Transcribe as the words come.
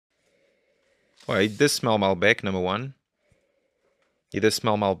Well, it does smell Malbec, number one. It does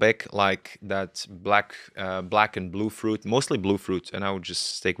smell Malbec, like that black and blue fruit, mostly blue fruit, and I would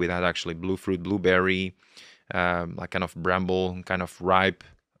just stick with that actually. Blue fruit, blueberry, like kind of bramble, kind of ripe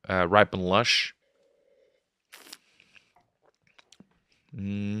and lush.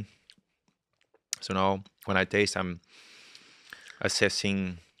 Mm. So now when I taste, I'm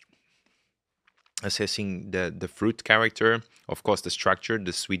assessing the fruit character, of course, the structure,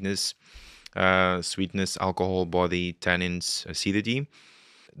 the sweetness, alcohol, body, tannins, acidity.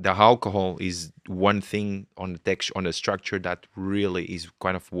 The alcohol is one thing on the texture, on the structure, that really is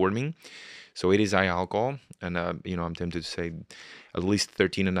kind of warming. So it is high alcohol, and I'm tempted to say at least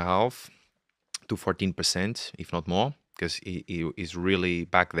 13.5 to 14%, if not more, because it is really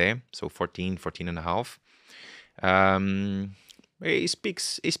back there. So 14.5. It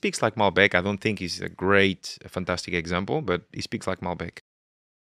speaks like Malbec. I don't think he's a fantastic example, but he speaks like Malbec.